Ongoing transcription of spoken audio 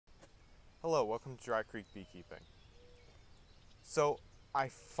Hello, welcome to Dry Creek Beekeeping. So, I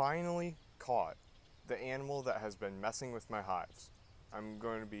finally caught the animal that has been messing with my hives. I'm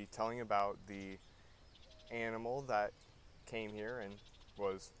going to be telling about the animal that came here and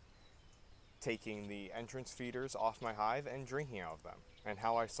was taking the entrance feeders off my hive and drinking out of them, and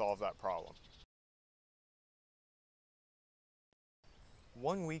how I solved that problem.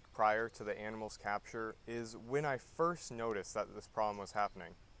 1 week prior to the animal's capture is when I first noticed that this problem was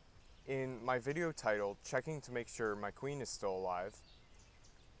happening. In my video titled, Checking to Make Sure My Queen is Still Alive,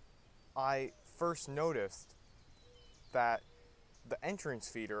 I first noticed that the entrance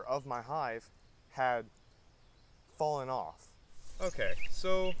feeder of my hive had fallen off. Okay,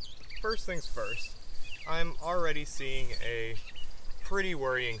 so first things first, I'm already seeing a pretty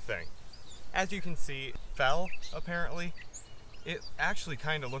worrying thing. As you can see, it fell, apparently. It actually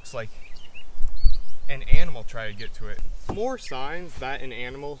kind of looks like an animal tried to get to it. More signs that an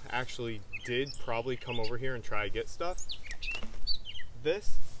animal actually did probably come over here and try to get stuff.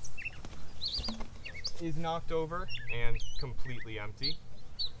 This is knocked over and completely empty.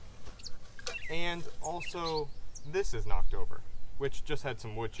 And also this is knocked over, which just had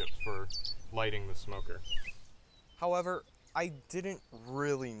some wood chips for lighting the smoker. However, I didn't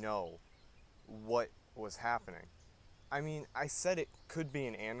really know what was happening. I mean, I said it could be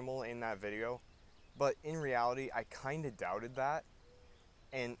an animal in that video, but in reality, I kind of doubted that,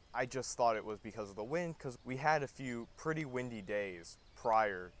 and I just thought it was because of the wind, because we had a few pretty windy days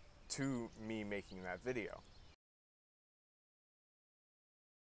prior to me making that video.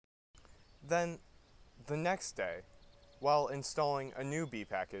 Then, the next day, while installing a new bee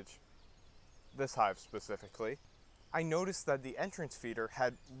package, this hive specifically, I noticed that the entrance feeder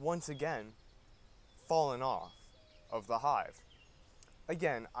had once again fallen off of the hive.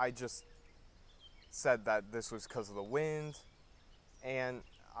 Again, I just said that this was because of the wind, and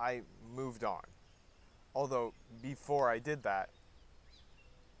I moved on. Although, before I did that,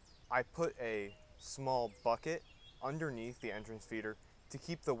 I put a small bucket underneath the entrance feeder to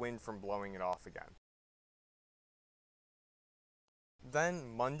keep the wind from blowing it off again.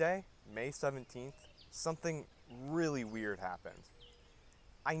 Then Monday, May 17th, something really weird happened.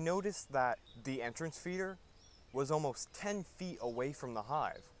 I noticed that the entrance feeder was almost 10 feet away from the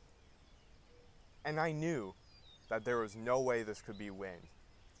hive. And I knew that there was no way this could be wind.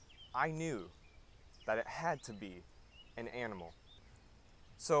 I knew that it had to be an animal.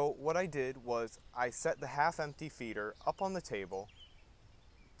 So what I did was I set the half-empty feeder up on the table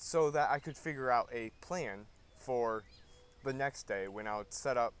so that I could figure out a plan for the next day when I would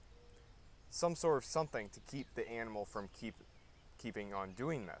set up some sort of something to keep the animal from keeping on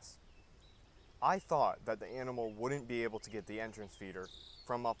doing this. I thought that the animal wouldn't be able to get the entrance feeder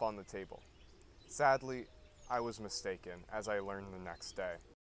from up on the table. Sadly, I was mistaken, as I learned the next day.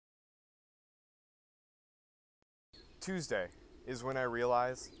 Tuesday is when I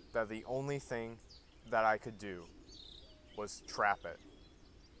realized that the only thing that I could do was trap it.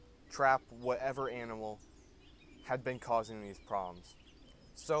 Trap whatever animal had been causing these problems.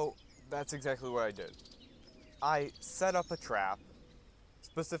 So that's exactly what I did. I set up a trap,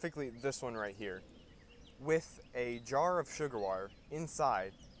 specifically this one right here, with a jar of sugar water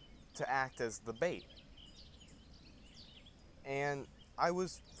inside to act as the bait. And I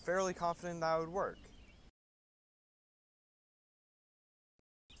was fairly confident that would work.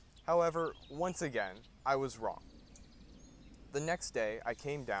 However, once again, I was wrong. The next day, I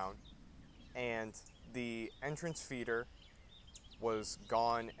came down and the entrance feeder was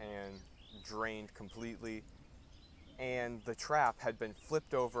gone and drained completely, and the trap had been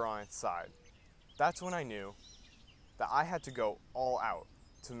flipped over on its side. That's when I knew that I had to go all out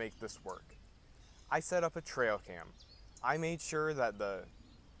to make this work. I set up a trail cam. I made sure that the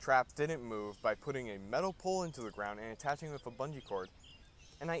trap didn't move by putting a metal pole into the ground and attaching it with a bungee cord.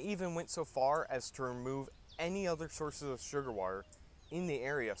 And I even went so far as to remove any other sources of sugar water in the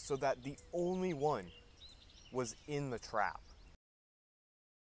area so that the only one was in the trap.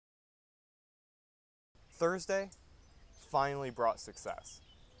 Thursday finally brought success.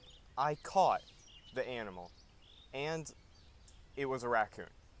 I caught the animal, and it was a raccoon.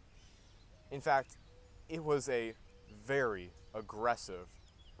 In fact, it was a very aggressive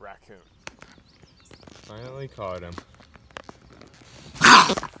raccoon. Finally caught him.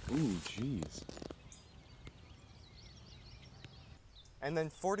 Ooh, jeez. And then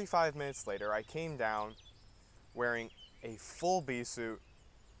 45 minutes later, I came down wearing a full bee suit,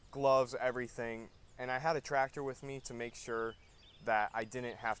 gloves, everything, and I had a tractor with me to make sure that I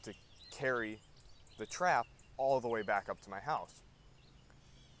didn't have to carry the trap all the way back up to my house.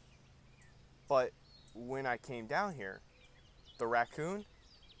 But when I came down here, the raccoon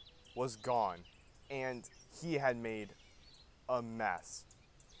was gone, and he had made a mess.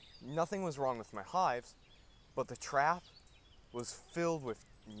 Nothing was wrong with my hives, but the trap was filled with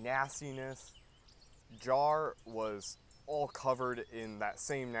nastiness. Jar was all covered in that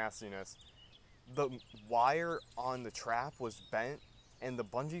same nastiness. The wire on the trap was bent, and the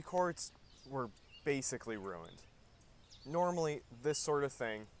bungee cords were basically ruined. Normally, this sort of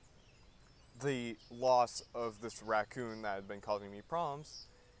thing, the loss of this raccoon that had been causing me problems,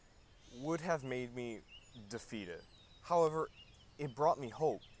 would have made me defeated. However, it brought me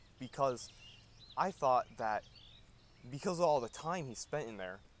hope because I thought that because of all the time he spent in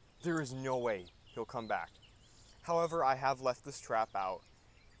there, there is no way he'll come back. However, I have left this trap out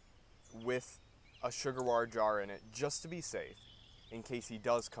with a sugar water jar in it just to be safe in case he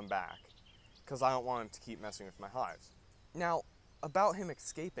does come back, because I don't want him to keep messing with my hives. Now, about him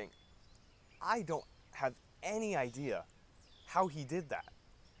escaping, I don't have any idea how he did that,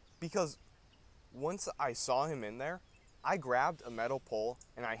 because once I saw him in there, I grabbed a metal pole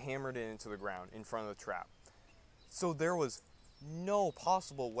and I hammered it into the ground in front of the trap. So there was no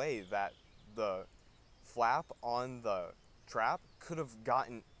possible way that the flap on the trap could have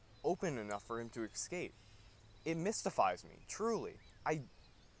gotten open enough for him to escape. It mystifies me, truly. I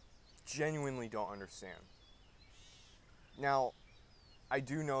genuinely don't understand. Now, I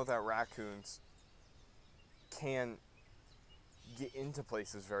do know that raccoons can get into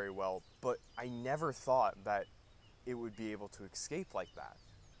places very well, but I never thought that it would be able to escape like that.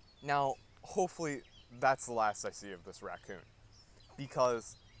 Now, hopefully that's the last I see of this raccoon,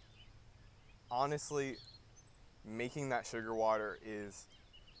 because honestly, making that sugar water is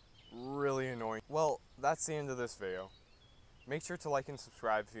really annoying. Well, that's the end of this video. Make sure to like and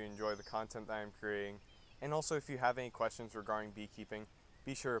subscribe if you enjoy the content that I'm creating, and also if you have any questions regarding beekeeping,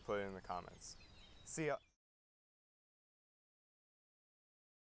 be sure to put it in the comments. See ya!